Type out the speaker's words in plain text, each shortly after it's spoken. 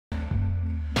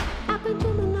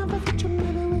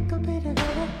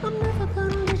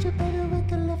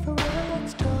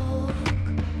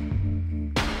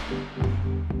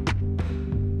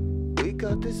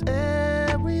got this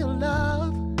aerial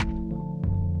love.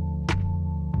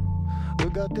 We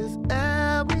got this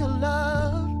aerial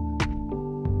love.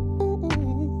 Ooh,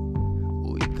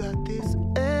 we got this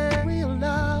aerial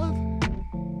love.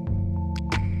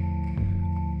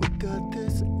 We got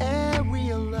this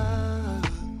aerial love.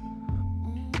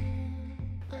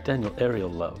 Daniel, aerial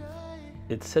love.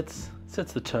 It sets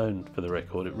the tone for the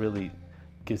record. It really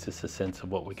gives us a sense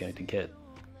of what we're going to get,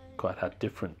 quite how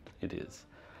different it is.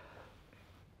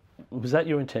 Was that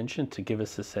your intention, to give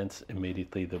us a sense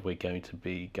immediately that we're going to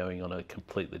be going on a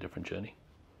completely different journey?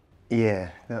 Yeah,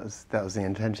 that was the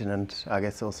intention, and I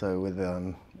guess also with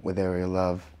Aerial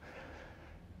Love,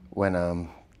 when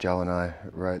Joel and I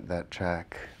wrote that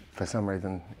track, for some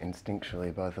reason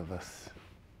instinctually both of us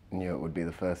knew it would be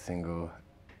the first single,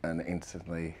 and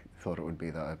instantly thought it would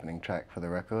be the opening track for the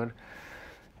record,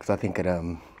 because I think it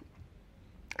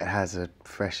has a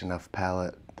fresh enough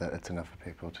palette that it's enough for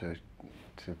people to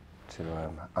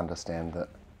understand that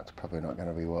it's probably not going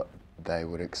to be what they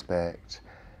would expect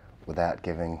without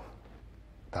giving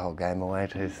the whole game away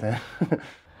too soon.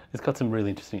 It's got some really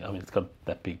interesting, I mean, it's got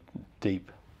that big, deep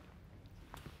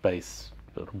bass,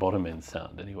 sort of bottom end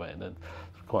sound anyway, and it's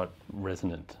quite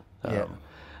resonant. Yeah.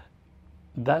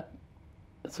 That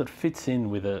sort of fits in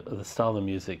with the style of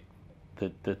music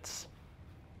that's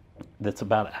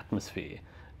about atmosphere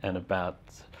and about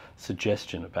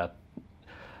suggestion, about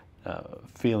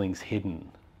feelings hidden,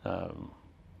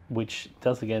 which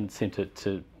does again seem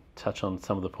to touch on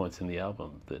some of the points in the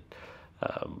album, that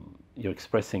you're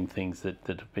expressing things that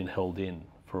have been held in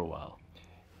for a while.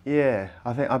 Yeah,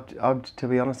 I think, to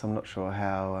be honest, I'm not sure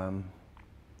how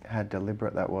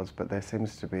deliberate that was, but there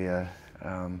seems to be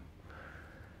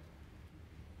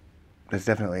there's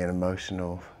definitely an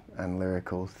emotional and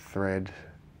lyrical thread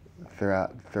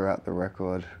throughout the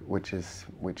record, which is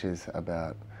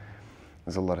about.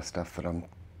 There's a lot of stuff that I'm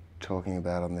talking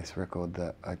about on this record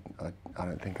that I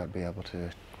don't think I'd be able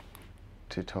to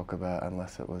talk about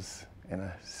unless it was in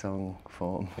a song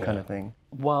form, kind of thing.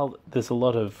 While there's a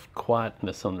lot of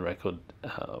quietness on the record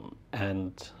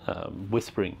and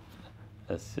whispering,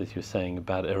 as you're saying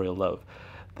about Aerial Love,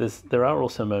 there are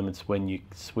also moments when you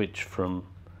switch from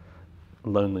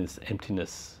loneliness,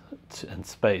 emptiness and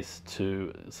space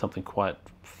to something quite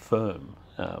firm,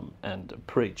 and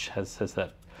Preach has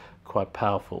that quite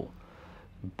powerful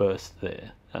burst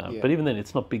there. But even then,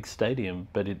 it's not big stadium,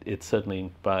 but it's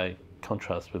certainly, by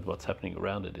contrast with what's happening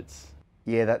around it, it's...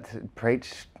 Yeah, that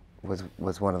Preach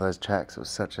was one of those tracks. It was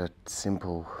such a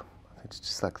simple, it's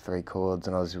just like 3 chords,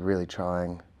 and I was really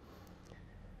trying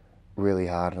really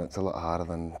hard, and it's a lot harder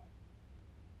than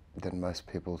most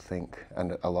people think,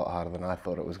 and a lot harder than I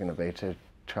thought it was going to be, to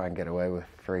try and get away with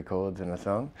 3 chords in a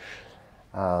song.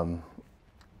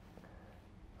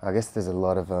 I guess there's a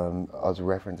lot of, I was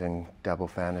referencing Double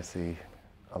Fantasy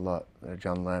a lot,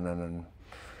 John Lennon, and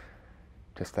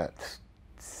just that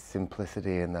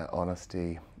simplicity and that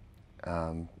honesty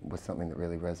was something that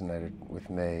really resonated with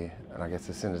me. And I guess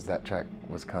as soon as that track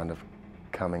was kind of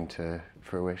coming to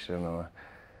fruition or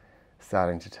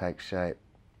starting to take shape,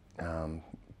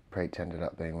 Preach ended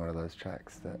up being one of those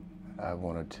tracks that I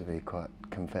wanted to be quite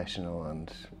confessional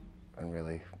and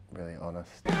really, really honest.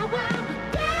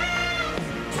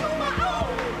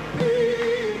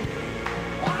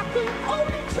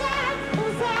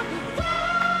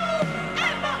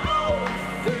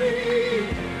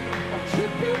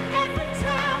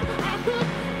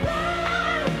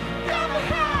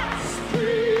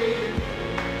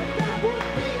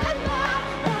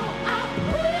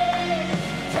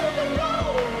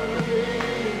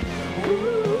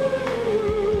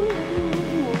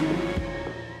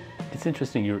 It's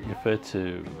interesting you refer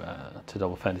to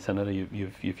Double Fantasy. I know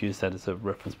you've used that as a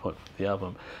reference point for the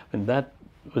album. I mean, that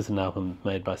was an album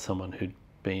made by someone who'd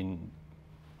been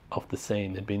off the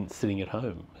scene, had been sitting at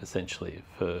home essentially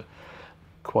for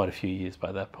quite a few years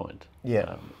by that point.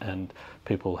 Yeah. And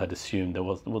people had assumed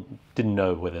didn't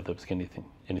know whether there was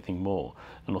anything more,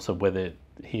 and also whether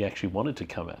he actually wanted to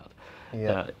come out.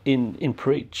 Yeah. In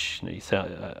Preach, you say,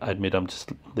 I admit I'm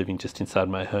just living just inside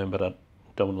my home, but I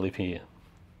don't want to live here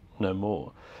no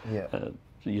more. Yeah.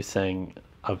 You're saying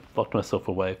I've locked myself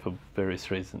away for various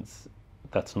reasons.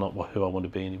 That's not who I want to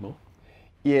be anymore.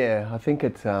 Yeah, I think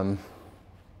it's that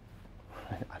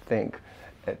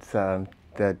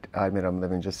I admit I'm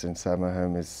living just inside my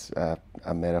home is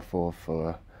a metaphor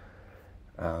for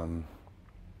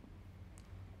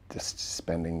just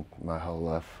spending my whole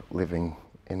life living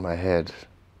in my head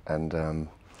and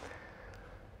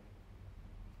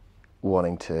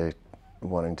wanting to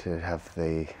have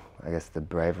the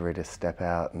bravery to step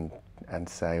out and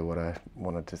say what I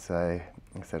wanted to say,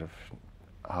 instead of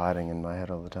hiding in my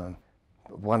head all the time.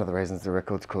 One of the reasons the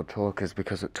record's called Talk is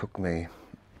because it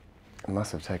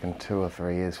must have taken 2 or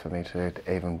 3 years for me to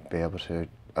even be able to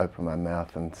open my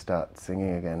mouth and start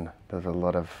singing again. There's a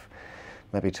lot of,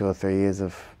 maybe 2 or 3 years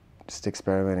of just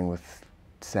experimenting with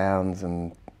sounds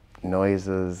and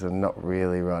noises and not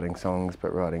really writing songs,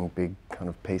 but writing big kind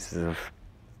of pieces of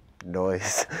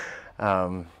noise.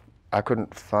 I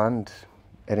couldn't find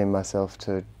it in myself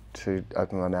to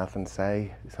open my mouth and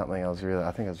say something.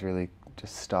 I think I was really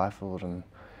just stifled, and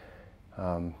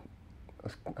I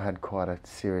had quite a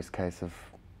serious case of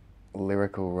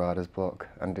lyrical writer's block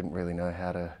and didn't really know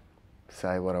how to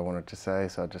say what I wanted to say,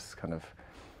 so I just kind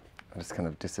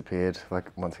of disappeared, like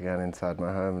once again inside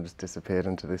my home, and just disappeared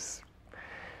into this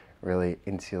really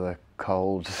insular,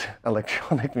 cold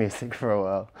electronic music for a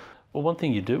while. Well, one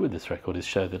thing you do with this record is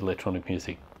show that electronic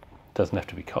music doesn't have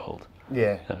to be cold.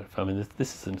 Yeah. I mean,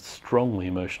 this is a strongly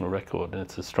emotional record, and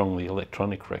it's a strongly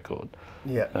electronic record.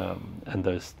 Yeah. And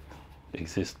those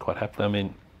exist quite happily. I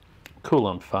mean, Cool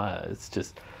on Fire, it's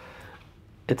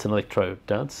an electro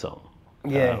dance song.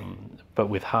 Yeah. But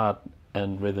with heart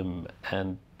and rhythm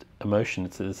and emotion,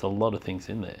 there's a lot of things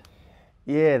in there.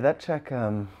 Yeah, that track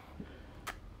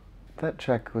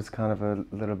was kind of a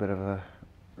little bit of a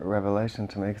revelation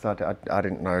to me, because I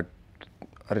didn't know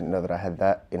that I had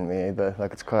that in me either.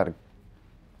 Like, it's quite a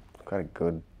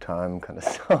good time kind of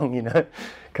song, you know,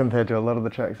 compared to a lot of the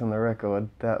tracks on the record.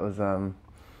 That was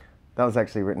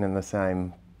actually written in the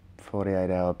same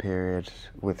 48-hour period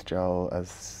with Joel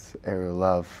as Aerial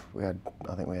Love.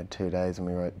 I think we had 2 days, and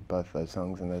we wrote both those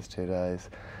songs in those 2 days.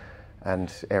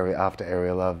 And after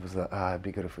Aerial Love was like, it'd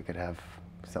be good if we could have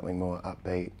something more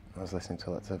upbeat. I was listening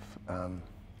to lots of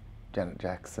Janet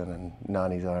Jackson and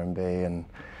 90s R&B, and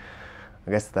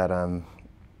I guess that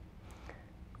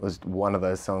was one of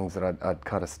those songs that I'd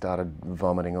kind of started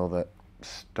vomiting all that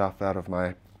stuff out of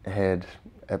my head.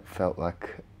 It felt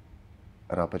like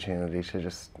an opportunity to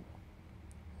just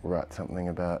write something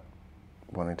about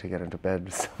wanting to get into bed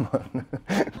with someone.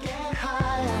 Get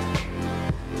higher,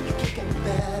 you're kicking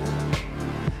better,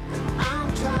 and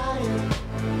I'm trying.